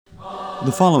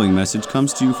The following message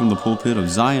comes to you from the pulpit of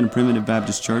Zion Primitive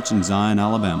Baptist Church in Zion,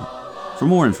 Alabama. For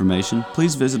more information,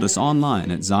 please visit us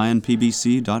online at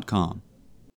zionpbc.com.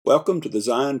 Welcome to the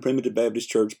Zion Primitive Baptist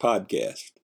Church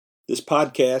podcast. This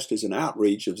podcast is an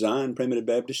outreach of Zion Primitive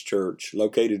Baptist Church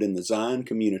located in the Zion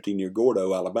community near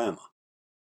Gordo, Alabama.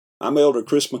 I'm Elder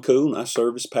Chris McCool, and I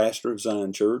serve as pastor of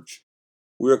Zion Church.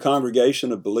 We're a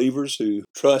congregation of believers who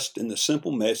trust in the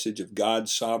simple message of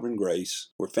God's sovereign grace,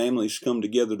 where families come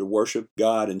together to worship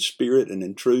God in spirit and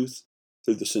in truth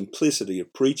through the simplicity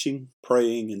of preaching,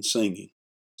 praying, and singing.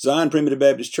 Zion Primitive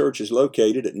Baptist Church is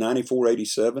located at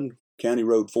 9487 County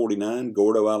Road 49,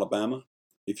 Gordo, Alabama.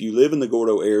 If you live in the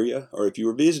Gordo area, or if you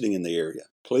are visiting in the area,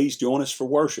 please join us for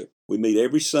worship. We meet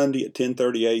every Sunday at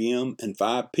 10:30 a.m. and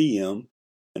 5 p.m.,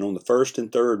 and on the first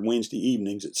and third Wednesday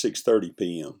evenings at 6:30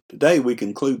 p.m. Today we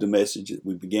conclude the message that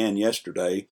we began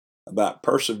yesterday about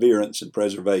perseverance and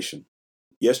preservation.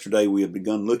 Yesterday we had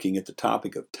begun looking at the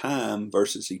topic of time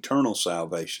versus eternal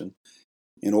salvation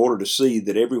in order to see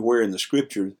that everywhere in the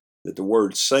Scripture that the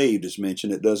word saved is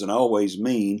mentioned, it doesn't always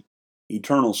mean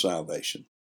eternal salvation.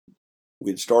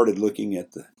 We had started looking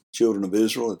at the children of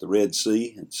Israel at the Red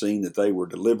Sea and seen that they were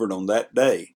delivered on that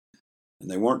day. And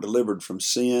they weren't delivered from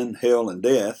sin, hell, and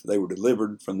death. They were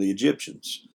delivered from the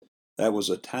Egyptians. That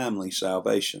was a timely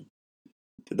salvation.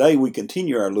 Today we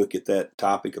continue our look at that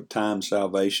topic of time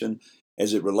salvation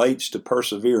as it relates to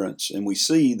perseverance. And we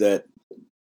see that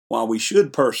while we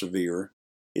should persevere,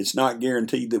 it's not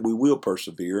guaranteed that we will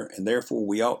persevere, and therefore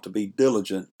we ought to be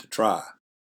diligent to try.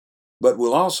 But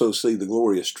we'll also see the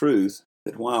glorious truth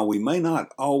that while we may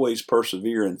not always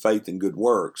persevere in faith and good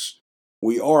works,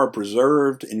 we are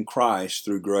preserved in Christ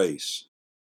through grace.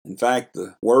 In fact,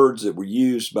 the words that were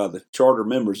used by the charter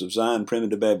members of Zion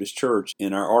Primitive Baptist Church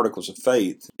in our Articles of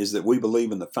Faith is that we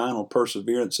believe in the final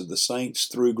perseverance of the saints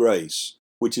through grace,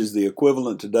 which is the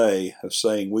equivalent today of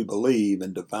saying we believe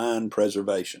in divine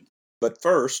preservation. But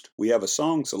first, we have a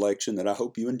song selection that I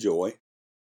hope you enjoy.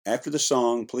 After the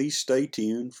song, please stay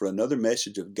tuned for another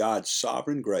message of God's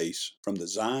sovereign grace from the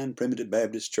Zion Primitive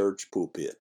Baptist Church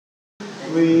pulpit.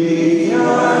 We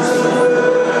are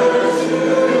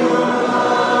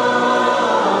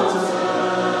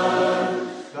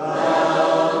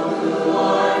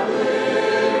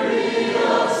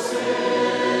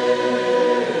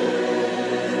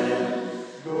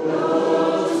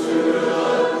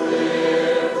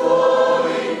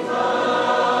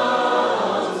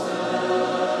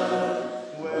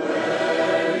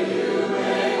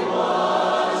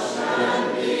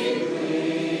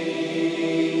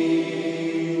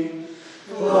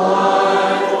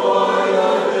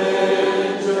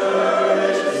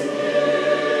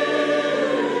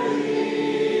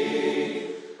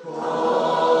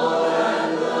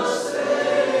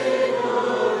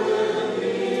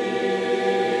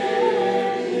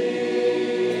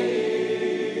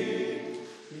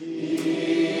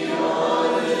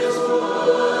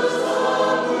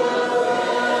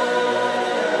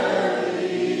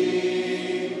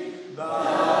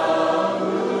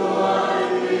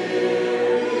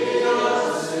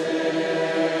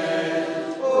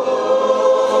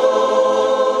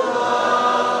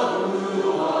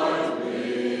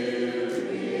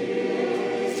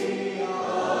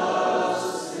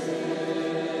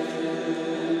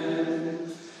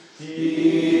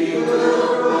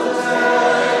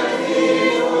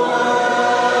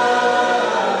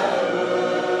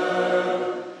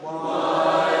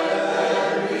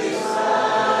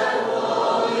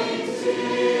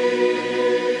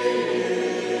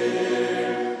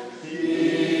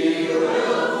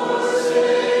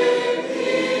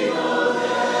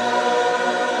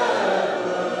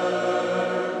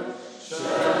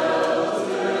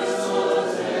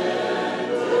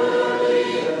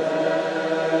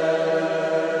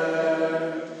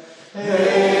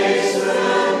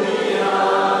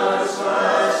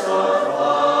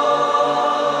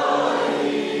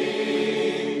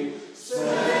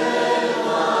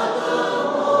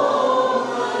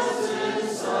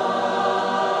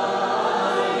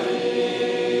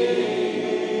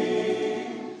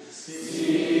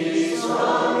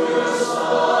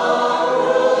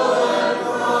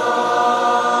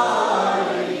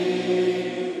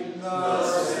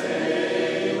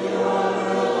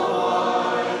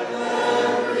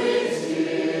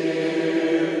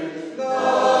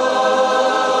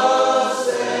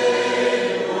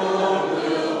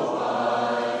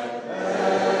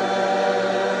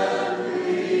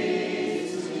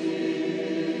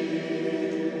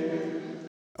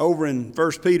over in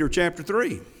 1 Peter chapter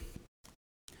 3.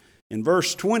 In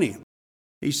verse 20,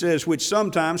 he says, which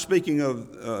sometimes, speaking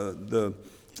of the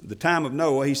the time of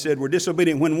Noah, he said, we're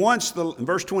disobedient.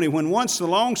 Verse 20, when once the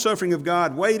long-suffering of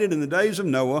God waited in the days of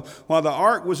Noah, while the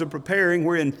ark was a preparing,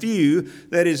 wherein few,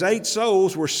 that is 8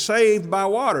 souls, were saved by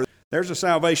water. There's a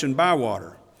salvation by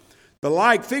water. The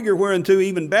like figure whereunto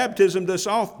even baptism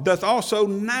doth also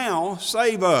now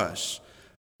save us.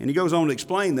 And he goes on to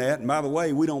explain that. And by the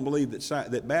way, we don't believe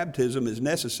that baptism is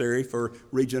necessary for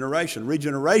regeneration.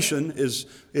 Regeneration is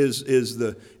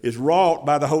wrought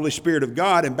by the Holy Spirit of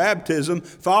God, and baptism,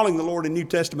 following the Lord in New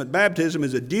Testament baptism,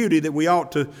 is a duty that we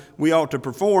ought to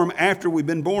perform after we've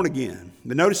been born again.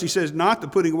 But notice he says, not the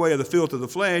putting away of the filth of the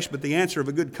flesh, but the answer of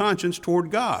a good conscience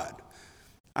toward God.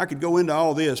 I could go into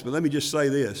all this, but let me just say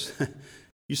this.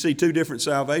 You see 2 different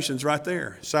salvations right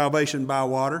there. Salvation by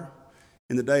water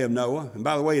in the day of Noah. And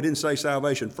by the way, it didn't say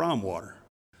salvation from water.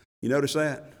 You notice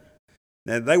that?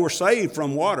 Now, they were saved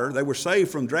from water. They were saved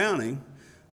from drowning.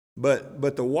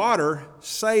 But the water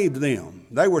saved them.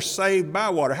 They were saved by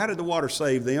water. How did the water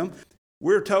save them?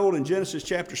 We're told in Genesis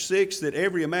chapter 6 that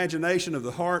every imagination of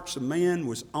the hearts of men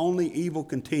was only evil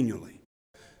continually.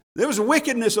 There was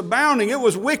wickedness abounding. It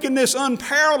was wickedness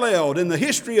unparalleled in the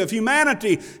history of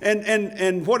humanity.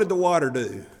 And what did the water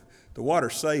do? The water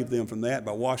saved them from that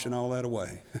by washing all that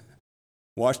away.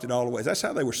 Washed it all away. That's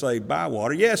how they were saved, by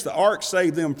water. Yes, the ark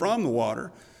saved them from the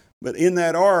water, but in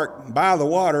that ark, by the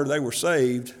water, they were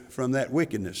saved from that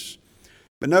wickedness.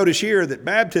 But notice here that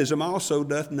baptism also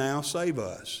doth now save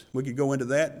us. We could go into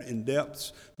that in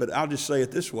depths, but I'll just say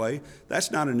it this way. That's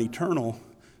not an eternal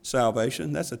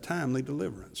salvation. That's a timely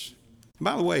deliverance.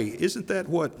 By the way, isn't that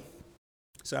what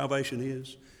salvation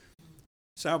is?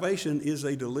 Salvation is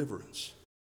a deliverance.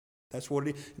 That's what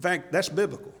it is. In fact, that's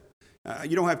biblical.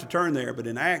 You don't have to turn there, but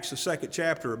in Acts, the 2nd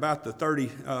chapter, about the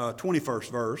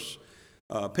 21st verse,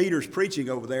 Peter's preaching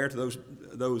over there to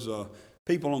those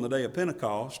people on the day of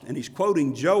Pentecost, and he's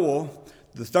quoting Joel,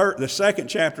 the 2nd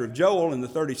chapter of Joel in the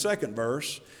 32nd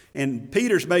verse. And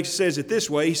Peter says it this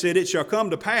way. He said, it shall come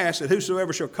to pass that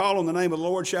whosoever shall call on the name of the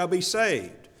Lord shall be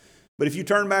saved. But if you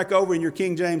turn back over in your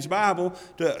King James Bible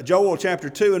to Joel chapter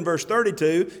 2 and verse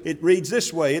 32, it reads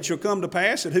this way, it shall come to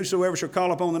pass that whosoever shall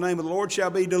call upon the name of the Lord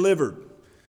shall be delivered.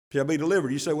 Shall be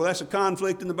delivered. You say, well, that's a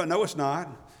conflict in the Bible. No, it's not.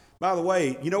 By the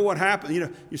way, you know what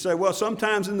happened? You say, well,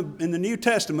 sometimes in the New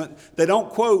Testament, they don't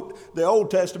quote the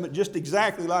Old Testament just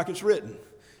exactly like it's written.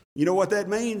 You know what that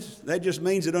means? That just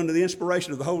means that under the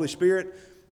inspiration of the Holy Spirit,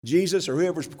 Jesus or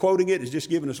whoever's quoting it is just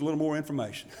giving us a little more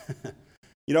information.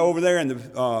 Over there in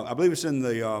I believe it's in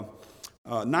the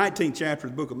 19th chapter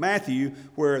of the book of Matthew,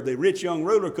 where the rich young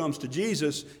ruler comes to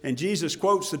Jesus, and Jesus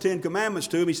quotes the 10 Commandments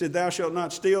to him. He said, thou shalt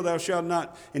not steal, thou shalt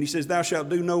not, and he says, thou shalt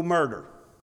do no murder.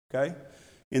 Okay?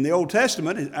 In the Old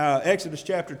Testament, Exodus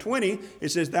chapter 20, it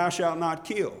says, thou shalt not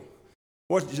kill.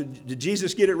 Did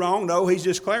Jesus get it wrong? No, he's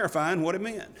just clarifying what it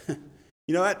meant.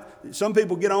 Some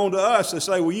people get on to us and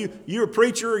say, well, you're a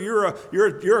preacher,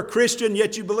 you're a Christian,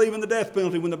 yet you believe in the death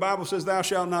penalty when the Bible says thou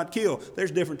shalt not kill.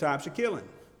 There's different types of killing.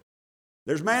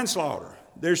 There's manslaughter.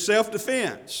 There's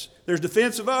self-defense. There's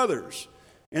defense of others.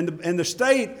 And the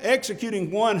state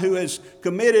executing one who has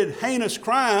committed heinous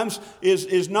crimes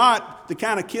is not the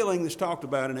kind of killing that's talked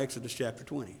about in Exodus chapter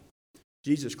 20.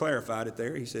 Jesus clarified it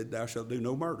there. He said, thou shalt do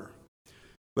no murder.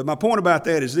 But my point about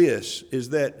that is this, is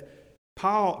that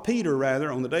Peter,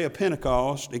 on the day of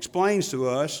Pentecost, explains to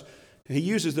us, he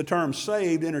uses the term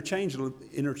saved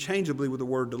interchangeably with the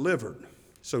word delivered.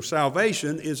 So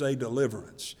salvation is a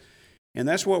deliverance. And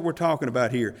that's what we're talking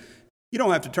about here. You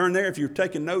don't have to turn there. If you're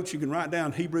taking notes, you can write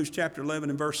down Hebrews chapter 11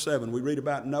 and verse 7. We read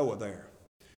about Noah there.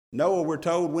 Noah, we're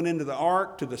told, went into the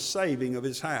ark to the saving of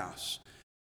his house.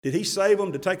 Did he save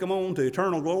them to take them on to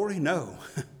eternal glory? No.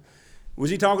 Was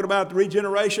he talking about the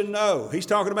regeneration? No. He's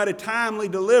talking about a timely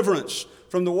deliverance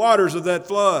from the waters of that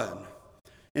flood.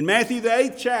 In Matthew the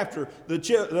 8th chapter,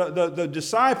 the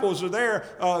disciples are there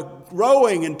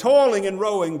rowing and toiling and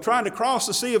rowing, trying to cross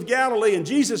the Sea of Galilee, and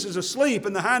Jesus is asleep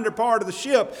in the hinder part of the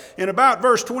ship. And about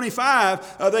verse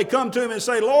 25, they come to him and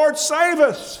say, Lord, save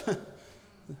us.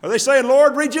 Are they saying,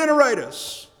 Lord, regenerate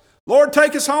us? Lord,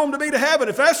 take us home to be to heaven.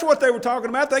 If that's what they were talking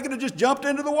about, they could have just jumped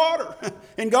into the water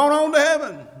and gone on to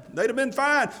heaven. They'd have been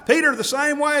fine. Peter, the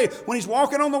same way, when he's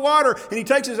walking on the water and he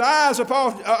takes his eyes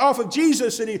off of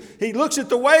Jesus and he looks at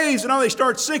the waves and they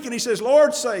start sinking. He says,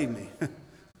 Lord, save me.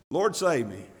 Lord, save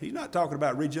me. He's not talking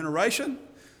about regeneration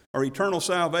or eternal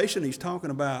salvation. He's talking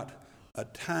about a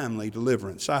timely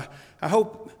deliverance. I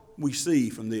hope we see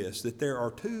from this that there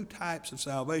are 2 types of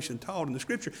salvation taught in the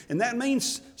Scripture, and that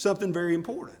means something very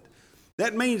important.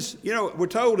 That means, we're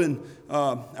told in,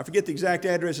 I forget the exact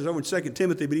address, it's over in 2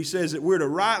 Timothy, but he says that we're to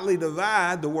rightly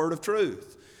divide the word of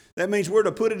truth. That means we're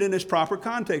to put it in its proper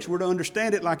context. We're to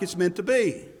understand it like it's meant to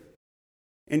be.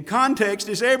 And context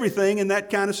is everything in that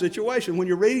kind of situation. When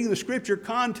you're reading the Scripture,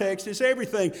 context is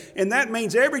everything. And that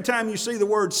means every time you see the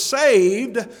word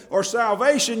saved or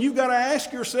salvation, you've got to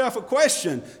ask yourself a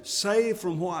question. Saved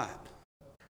from what?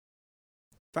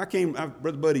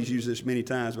 Brother Buddy's used this many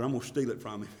times, but I'm going to steal it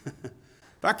from him.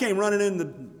 If I came running in the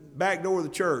back door of the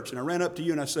church and I ran up to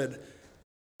you and I said,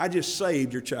 I just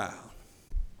saved your child,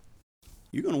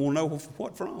 you're going to want to know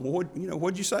what from.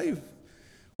 What'd you save?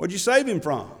 What'd you save him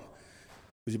from?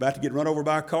 Was he about to get run over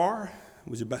by a car?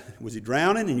 Was he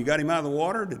drowning and you got him out of the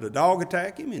water? Did a dog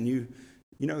attack him? And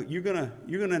you're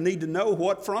gonna need to know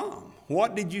what from.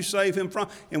 What did you save him from?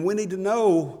 And we need to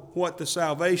know what the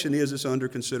salvation is that's under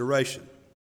consideration.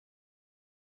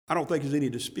 I don't think there's any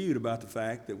dispute about the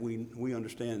fact that we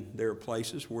understand there are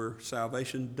places where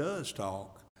salvation does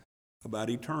talk about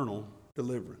eternal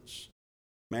deliverance.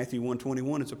 Matthew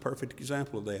 1:21 is a perfect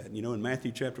example of that. In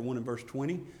Matthew chapter 1 and verse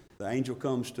 20, the angel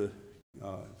comes to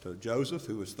Joseph,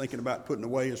 who was thinking about putting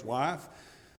away his wife,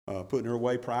 putting her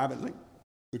away privately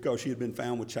because she had been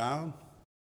found with child.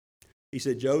 He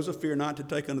said, Joseph, fear not to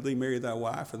take unto thee Mary thy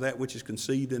wife, for that which is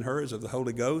conceived in her is of the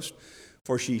Holy Ghost.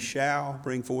 For she shall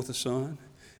bring forth a son,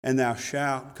 and thou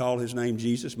shalt call his name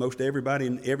Jesus. Most everybody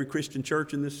in every Christian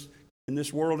church in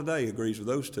this world today agrees with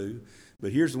those two.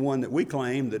 But here's the one that we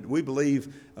claim, that we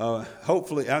believe,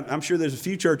 hopefully, I'm sure there's a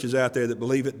few churches out there that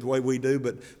believe it the way we do,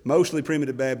 but mostly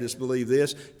Primitive Baptists believe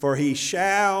this. For he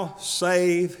shall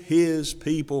save his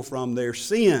people from their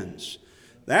sins.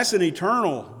 That's an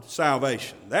eternal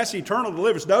salvation. That's eternal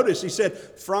deliverance. Notice he said,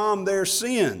 from their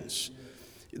sins.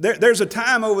 There's a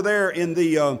time over there in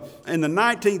the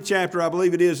 19th chapter, I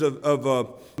believe it is,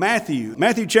 of Matthew.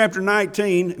 Matthew chapter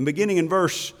 19, and beginning in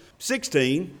verse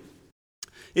 16,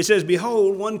 it says,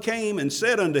 Behold, one came and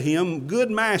said unto him,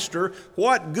 Good master,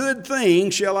 what good thing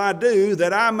shall I do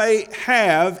that I may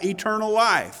have eternal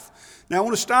life? Now I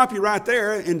want to stop you right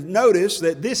there and notice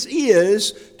that this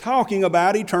is talking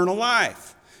about eternal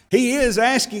life. He is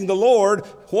asking the Lord,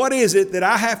 what is it that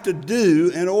I have to do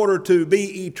in order to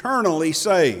be eternally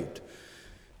saved?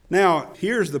 Now,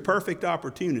 here's the perfect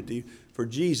opportunity for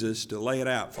Jesus to lay it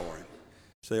out for him.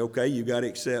 Say, okay, you've got to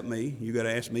accept me. You've got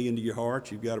to ask me into your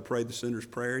heart. You've got to pray the sinner's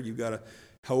prayer. You've got to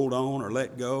hold on or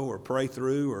let go or pray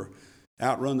through or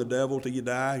outrun the devil till you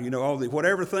die.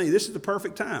 Whatever thing. This is the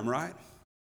perfect time, right?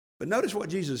 But notice what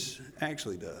Jesus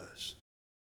actually does.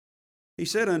 He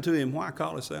said unto him, Why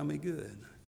callest thou me good?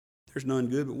 There's none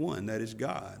good but one, that is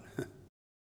God.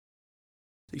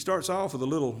 He starts off with a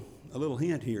little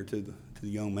hint here to the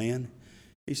young man.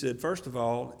 He said, first of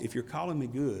all, if you're calling me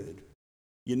good,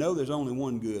 you know there's only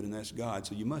one good, and that's God,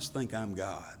 so you must think I'm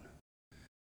God.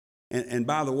 And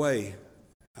by the way,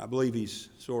 I believe he's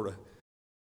sort of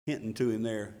hinting to him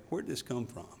there, where'd this come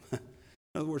from? In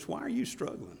other words, why are you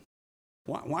struggling?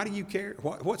 Why do you care?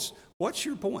 What's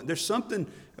your point? There's something,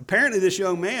 apparently this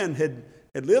young man had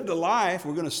lived a life,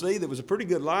 we're going to see, that was a pretty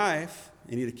good life,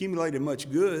 and he'd accumulated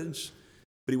much goods,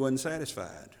 but he wasn't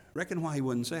satisfied. Reckon why he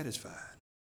wasn't satisfied.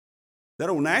 That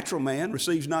old natural man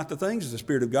receives not the things of the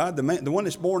Spirit of God. The one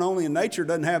that's born only in nature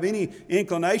doesn't have any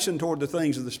inclination toward the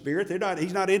things of the Spirit.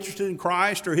 He's not interested in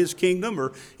Christ or his kingdom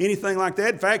or anything like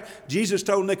that. In fact, Jesus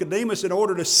told Nicodemus, in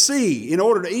order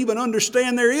to even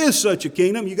understand there is such a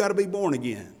kingdom, you got to be born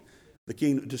again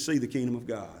to see the kingdom of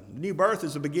God. The new birth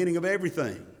is the beginning of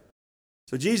everything.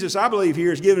 So Jesus, I believe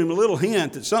here, is giving him a little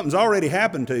hint that something's already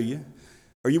happened to you,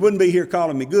 or you wouldn't be here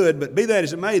calling me good, but be that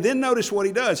as it may. Then notice what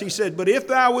he does. He said, but if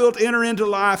thou wilt enter into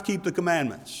life, keep the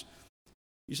commandments.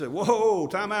 You say, whoa,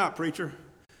 time out, preacher.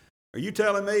 Are you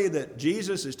telling me that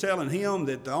Jesus is telling him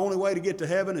that the only way to get to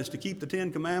heaven is to keep the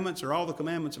 10 commandments or all the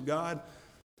commandments of God?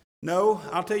 No,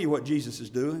 I'll tell you what Jesus is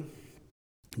doing.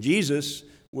 Jesus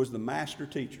was the master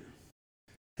teacher.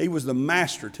 He was the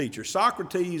master teacher.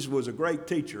 Socrates was a great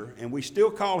teacher, and we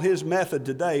still call his method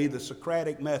today the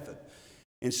Socratic method.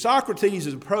 And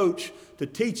Socrates' approach to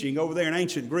teaching over there in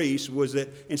ancient Greece was that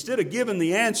instead of giving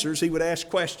the answers, he would ask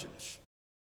questions.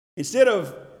 Instead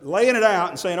of laying it out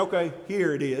and saying, okay,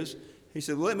 here it is, he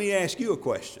said, let me ask you a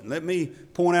question. Let me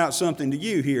point out something to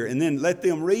you here, and then let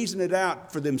them reason it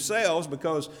out for themselves,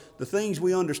 because the things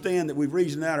we understand that we've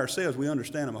reasoned out ourselves, we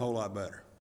understand them a whole lot better.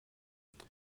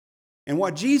 And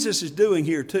what Jesus is doing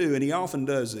here too, and he often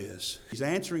does this, he's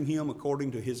answering him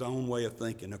according to his own way of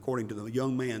thinking, according to the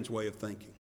young man's way of thinking.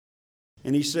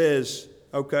 And he says,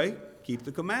 okay, keep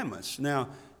the commandments. Now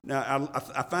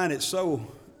I find it so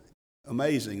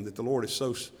amazing that the Lord is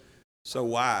so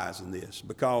wise in this,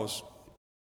 because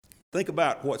think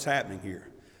about what's happening here.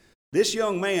 This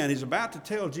young man is about to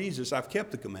tell Jesus, I've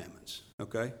kept the commandments,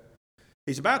 okay?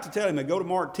 He's about to tell him, and go to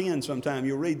Mark 10 sometime,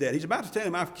 you'll read that. He's about to tell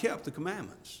him, I've kept the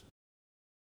commandments.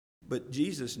 But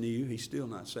Jesus knew he's still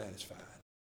not satisfied.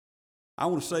 I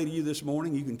want to say to you this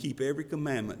morning, you can keep every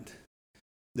commandment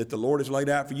that the Lord has laid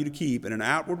out for you to keep in an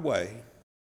outward way.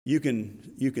 You can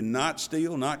not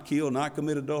steal, not kill, not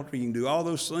commit adultery. You can do all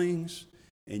those things,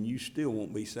 and you still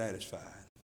won't be satisfied.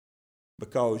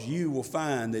 Because you will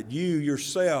find that you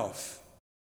yourself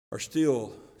are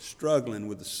still struggling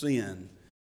with the sin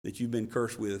that you've been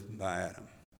cursed with by Adam.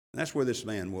 And that's where this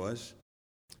man was.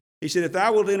 He said, if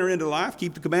thou wilt enter into life,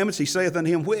 keep the commandments. He saith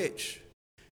unto him, which?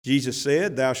 Jesus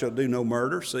said, thou shalt do no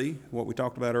murder. See what we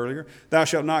talked about earlier. Thou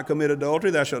shalt not commit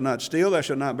adultery. Thou shalt not steal. Thou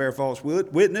shalt not bear false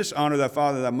witness. Honor thy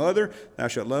father and thy mother. Thou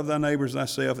shalt love thy neighbors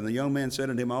thyself. And the young man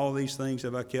said unto him, all these things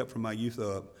have I kept from my youth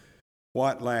up.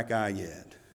 What lack I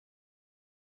yet?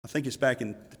 I think it's back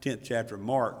in the 10th chapter of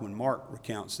Mark, when Mark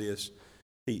recounts this,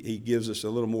 he gives us a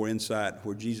little more insight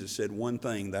where Jesus said, one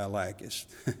thing thou lackest.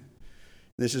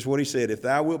 This is what he said, if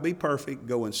thou wilt be perfect,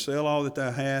 go and sell all that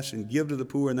thou hast and give to the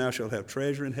poor, and thou shalt have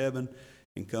treasure in heaven,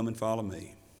 and come and follow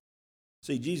me.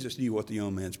 See, Jesus knew what the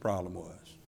young man's problem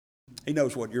was. He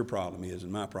knows what your problem is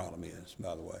and my problem is,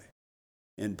 by the way.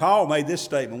 And Paul made this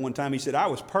statement one time. He said, I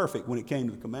was perfect when it came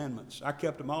to the commandments. I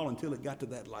kept them all until it got to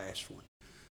that last one.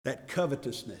 That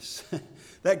covetousness.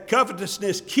 That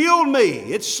covetousness killed me.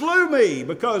 It slew me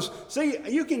because, see,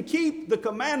 you can keep the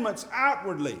commandments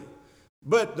outwardly.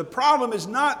 But the problem is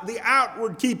not the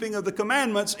outward keeping of the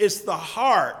commandments, it's the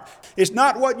heart. It's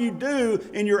not what you do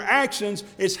in your actions,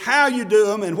 it's how you do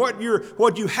them and what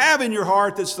you have in your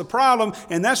heart that's the problem.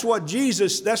 And that's why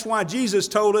Jesus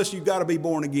told us you've got to be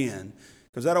born again.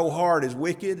 Because that old heart is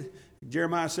wicked.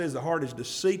 Jeremiah says the heart is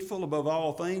deceitful above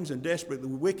all things and desperately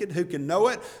wicked. Who can know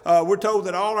it? We're told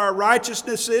that all our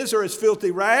righteousnesses are as filthy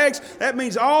rags. That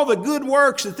means all the good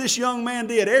works that this young man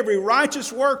did, every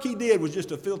righteous work he did was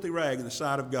just a filthy rag in the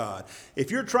sight of God.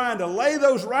 If you're trying to lay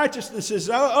those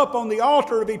righteousnesses up on the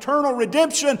altar of eternal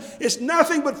redemption, it's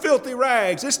nothing but filthy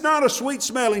rags. It's not a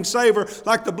sweet-smelling savor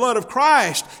like the blood of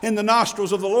Christ in the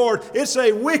nostrils of the Lord. It's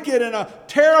a wicked and a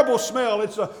terrible smell.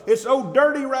 It's old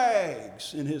dirty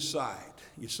rags in His sight.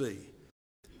 You see,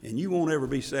 and you won't ever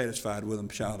be satisfied with them,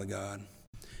 child of God.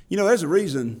 You know,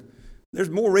 there's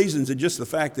more reasons than just the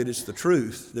fact that it's the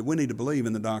truth that we need to believe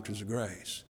in the doctrines of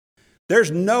grace. There's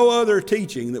no other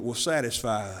teaching that will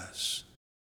satisfy us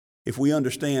if we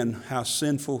understand how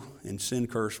sinful and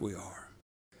sin-cursed we are.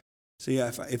 See,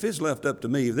 if it's left up to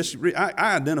me, I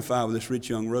identify with this rich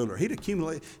young ruler. He'd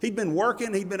been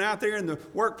working, he'd been out there in the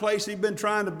workplace, he'd been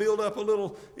trying to build up a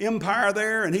little empire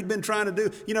there, and he'd been trying to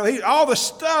do, all the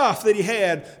stuff that he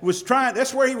had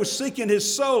that's where he was seeking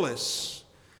his solace.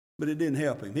 But it didn't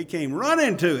help him. He came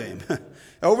running to him.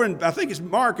 Over in, I think it's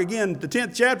Mark again, the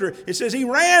 10th chapter, it says he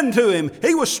ran to him.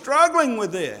 He was struggling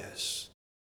with this.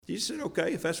 Jesus said,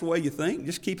 okay, if that's the way you think,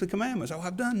 just keep the commandments. Oh,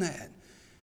 I've done that.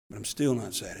 But I'm still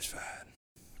not satisfied.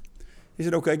 He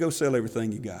said, okay, go sell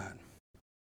everything you got.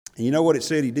 And you know what it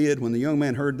said he did? When the young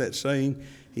man heard that saying,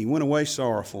 he went away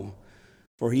sorrowful,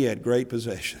 for he had great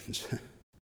possessions.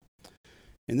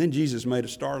 And then Jesus made a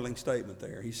startling statement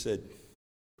there. He said,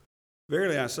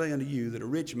 verily I say unto you that a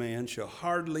rich man shall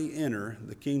hardly enter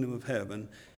the kingdom of heaven.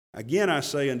 Again I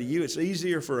say unto you, it's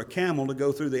easier for a camel to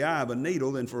go through the eye of a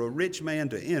needle than for a rich man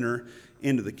to enter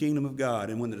into the kingdom of God.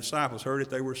 And when the disciples heard it,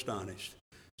 they were astonished.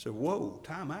 So, whoa,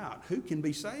 time out. Who can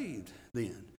be saved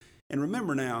then? And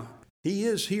remember now, he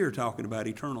is here talking about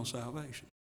eternal salvation.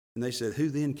 And they said, who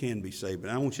then can be saved?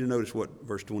 But I want you to notice what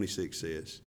verse 26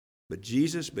 says. But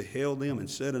Jesus beheld them and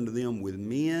said unto them, with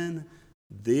men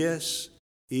this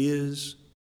is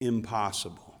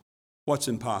impossible. What's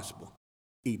impossible?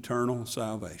 Eternal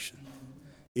salvation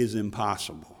is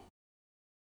impossible.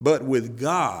 But with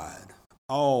God,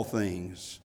 all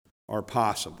things are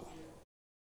possible.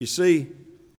 You see,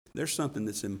 there's something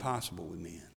that's impossible with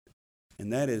men,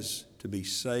 and that is to be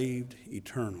saved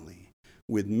eternally.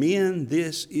 With men,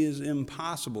 this is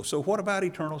impossible. So what about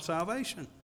eternal salvation?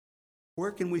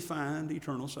 Where can we find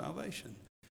eternal salvation?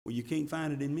 Well, you can't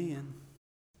find it in men.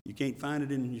 You can't find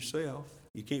it in yourself.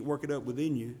 You can't work it up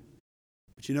within you.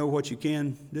 But you know what you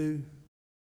can do?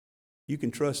 You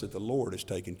can trust that the Lord has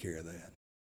taken care of that.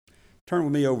 Turn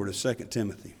with me over to 2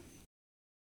 Timothy.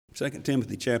 2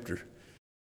 Timothy chapter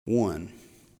 1.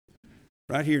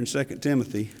 Right here in 2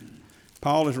 Timothy,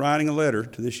 Paul is writing a letter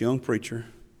to this young preacher.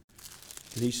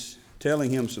 And he's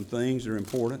telling him some things that are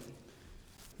important.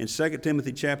 In 2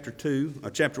 Timothy chapter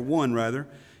 1,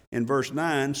 in verse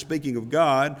 9, speaking of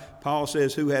God, Paul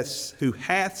says, who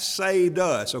hath saved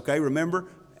us. Okay, remember?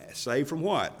 Saved from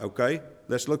what? Okay,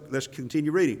 Let's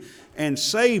continue reading. And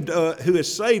who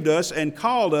has saved us and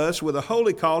called us with a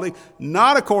holy calling,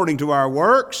 not according to our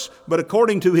works, but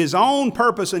according to His own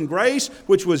purpose and grace,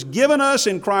 which was given us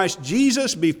in Christ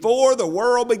Jesus before the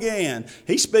world began.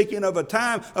 He's speaking of a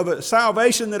time of a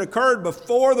salvation that occurred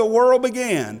before the world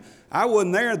began. I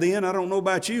wasn't there then. I don't know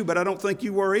about you, but I don't think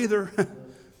you were either.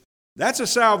 That's a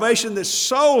salvation that's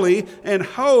solely and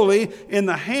wholly in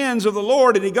the hands of the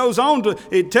Lord. And he goes on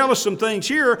to tell us some things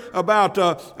here about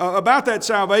that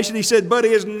salvation. He said, but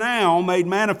it is now made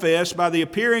manifest by the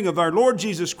appearing of our Lord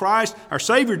Jesus Christ, our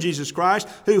Savior Jesus Christ,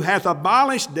 who hath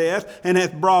abolished death and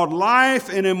hath brought life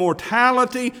and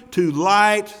immortality to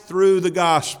light through the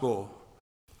gospel.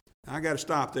 I got to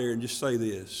stop there and just say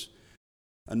this.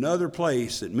 Another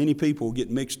place that many people get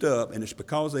mixed up, and it's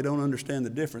because they don't understand the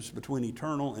difference between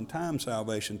eternal and time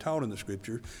salvation taught in the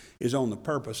Scripture, is on the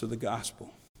purpose of the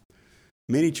gospel.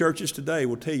 Many churches today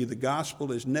will tell you the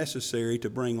gospel is necessary to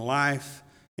bring life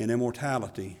and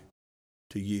immortality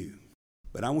to you.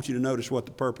 But I want you to notice what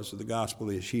the purpose of the gospel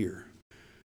is here.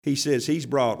 He says He's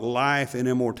brought life and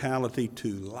immortality to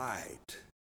light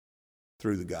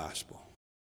through the gospel.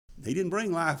 He didn't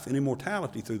bring life and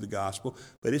immortality through the gospel,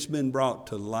 but it's been brought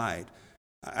to light.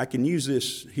 I can use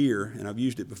this here, and I've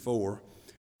used it before,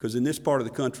 because in this part of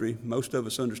the country, most of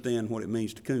us understand what it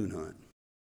means to coon hunt.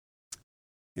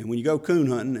 And when you go coon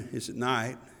hunting, it's at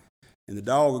night, and the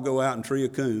dog will go out and tree a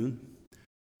coon.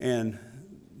 And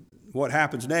what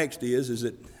happens next is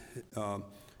that the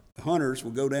hunters will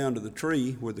go down to the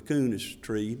tree where the coon is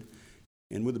treed,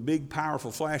 and with a big,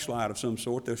 powerful flashlight of some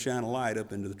sort, they'll shine a light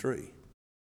up into the tree.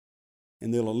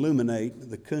 And they'll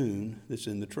illuminate the coon that's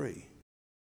in the tree.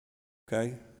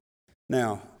 Okay?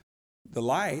 Now, the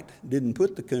light didn't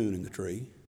put the coon in the tree.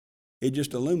 It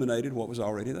just illuminated what was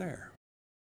already there.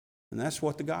 And that's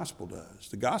what the gospel does.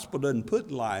 The gospel doesn't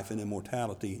put life and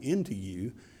immortality into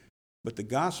you, but the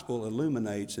gospel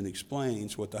illuminates and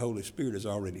explains what the Holy Spirit has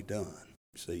already done.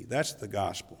 See, that's the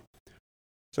gospel.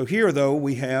 So here, though,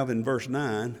 we have in verse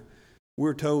 9,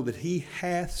 we're told that He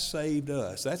hath saved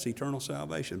us. That's eternal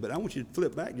salvation. But I want you to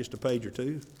flip back just a page or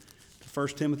two to 1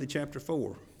 Timothy chapter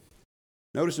 4.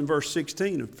 Notice in verse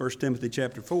 16 of 1 Timothy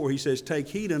chapter 4, he says, take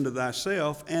heed unto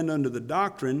thyself and unto the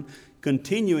doctrine,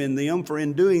 continue in them, for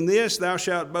in doing this thou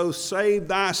shalt both save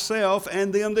thyself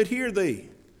and them that hear thee.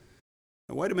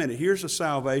 Now, wait a minute. Here's a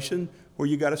salvation where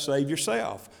you got to save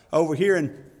yourself. Over here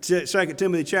in 2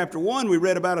 Timothy chapter 1, we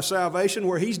read about a salvation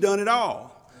where He's done it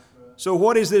all. So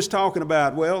what is this talking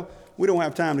about? Well, we don't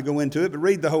have time to go into it, but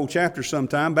read the whole chapter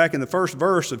sometime. Back in the first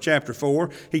verse of chapter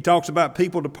 4, he talks about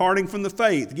people departing from the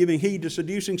faith, giving heed to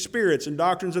seducing spirits and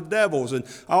doctrines of devils and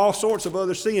all sorts of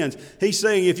other sins. He's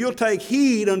saying if you'll take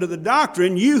heed unto the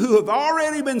doctrine, you who have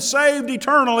already been saved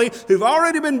eternally, who've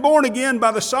already been born again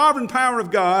by the sovereign power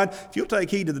of God, if you'll take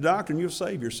heed to the doctrine, you'll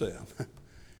save yourself.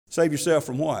 Save yourself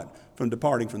from what? From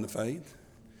departing from the faith.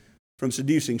 From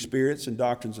seducing spirits and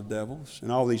doctrines of devils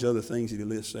and all these other things that he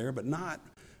lists there, but not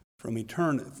from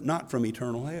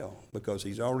eternal hell, because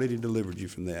He's already delivered you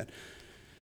from that.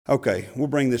 Okay, we'll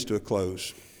bring this to a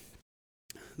close.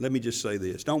 Let me just say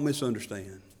this. Don't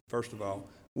misunderstand. First of all,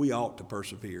 we ought to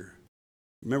persevere.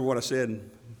 Remember what I said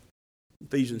in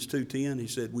Ephesians 2:10? He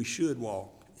said we should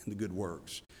walk in the good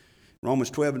works.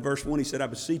 Romans 12 and verse 1, he said, I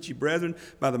beseech you, brethren,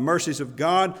 by the mercies of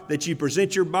God, that you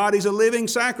present your bodies a living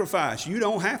sacrifice. You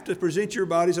don't have to present your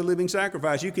bodies a living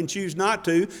sacrifice. You can choose not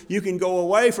to. You can go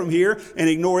away from here and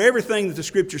ignore everything that the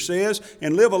Scripture says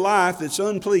and live a life that's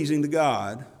unpleasing to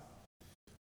God.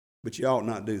 But you ought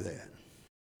not do that.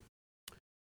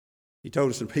 He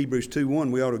told us in Hebrews 2:1,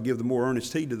 we ought to give the more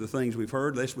earnest heed to the things we've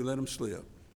heard, lest we let them slip.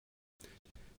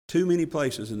 Too many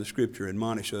places in the Scripture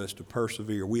admonish us to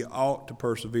persevere. We ought to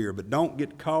persevere, but don't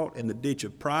get caught in the ditch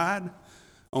of pride.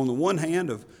 On the one hand,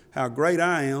 of how great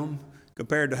I am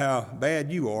compared to how bad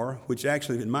you are, which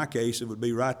actually in my case it would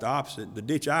be right the opposite. The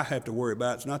ditch I have to worry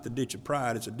about is not the ditch of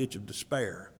pride, it's a ditch of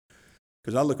despair.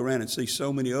 Because I look around and see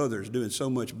so many others doing so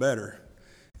much better,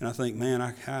 and I think, man,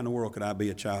 how in the world could I be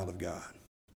a child of God?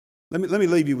 Let me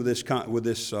leave you with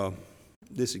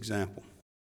this example.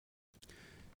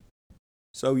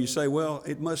 So you say, well,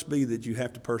 it must be that you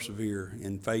have to persevere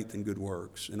in faith and good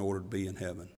works in order to be in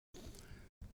heaven.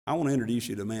 I want to introduce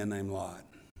you to a man named Lot.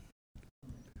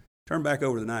 Turn back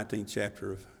over to the 19th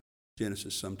chapter of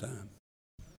Genesis sometime.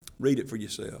 Read it for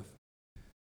yourself.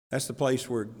 That's the place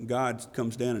where God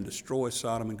comes down and destroys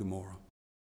Sodom and Gomorrah.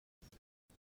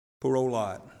 Poor old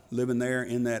Lot, living there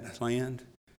in that land.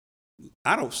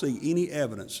 I don't see any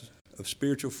evidence of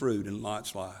spiritual fruit in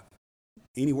Lot's life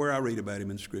anywhere I read about him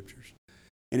in the Scriptures.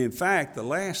 And in fact, the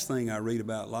last thing I read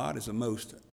about Lot is the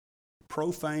most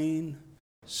profane,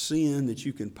 sin that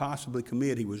you can possibly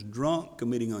commit. He was drunk,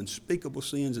 committing unspeakable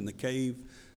sins in the cave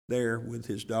there with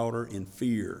his daughter in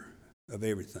fear of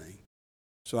everything.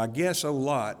 So I guess old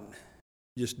Lot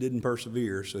just didn't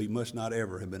persevere, so he must not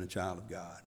ever have been a child of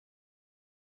God.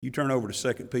 You turn over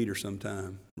to 2 Peter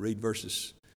sometime, read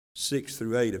verses 6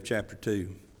 through 8 of chapter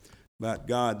 2, about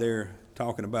God there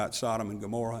talking about Sodom and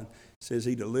Gomorrah. It says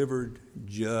he delivered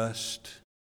just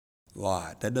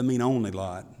Lot. That doesn't mean only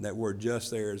Lot. That word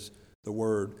just there is the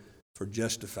word for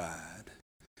justified.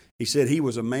 He said he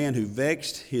was a man who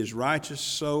vexed his righteous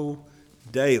soul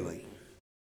daily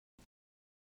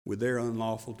with their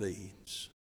unlawful deeds.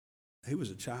 He was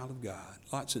a child of God.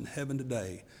 Lot's in heaven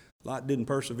today. Lot didn't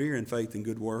persevere in faith and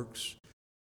good works.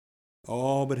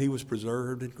 Oh, but he was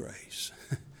preserved in grace.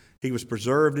 He was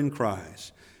preserved in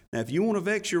Christ. Now, if you want to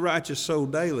vex your righteous soul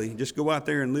daily, just go out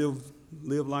there and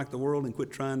live like the world and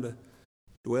quit trying to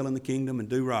dwell in the kingdom and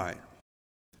do right.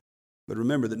 But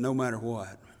remember that no matter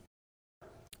what,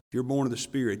 if you're born of the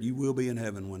Spirit, you will be in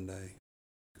heaven one day,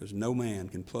 because no man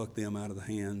can pluck them out of the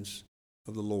hands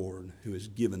of the Lord who has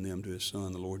given them to his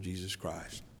Son, the Lord Jesus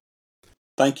Christ.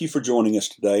 Thank you for joining us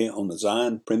today on the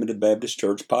Zion Primitive Baptist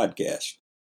Church podcast.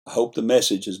 I hope the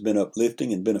message has been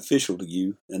uplifting and beneficial to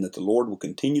you, and that the Lord will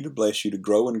continue to bless you to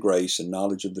grow in grace and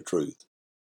knowledge of the truth.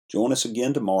 Join us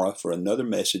again tomorrow for another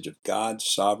message of God's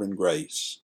sovereign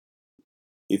grace.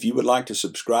 If you would like to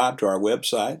subscribe to our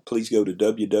website, please go to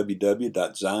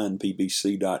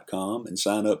www.zionpbc.com and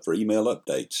sign up for email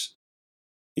updates.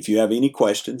 If you have any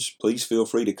questions, please feel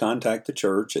free to contact the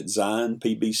church at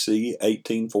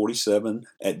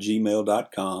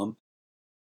zionpbc1847@gmail.com.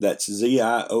 That's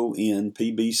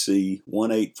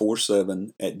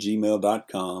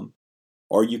zionpbc1847@gmail.com.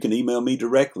 Or you can email me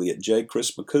directly at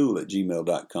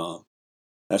jchrismccool@gmail.com.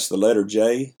 That's the letter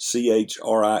J,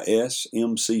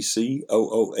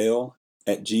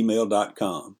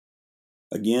 CHRISMCCOOL@gmail.com.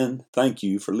 Again, thank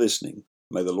you for listening.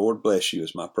 May the Lord bless you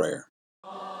is my prayer.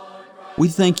 We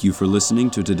thank you for listening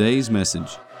to today's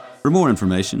message. For more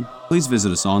information, please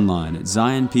visit us online at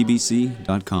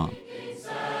zionpbc.com.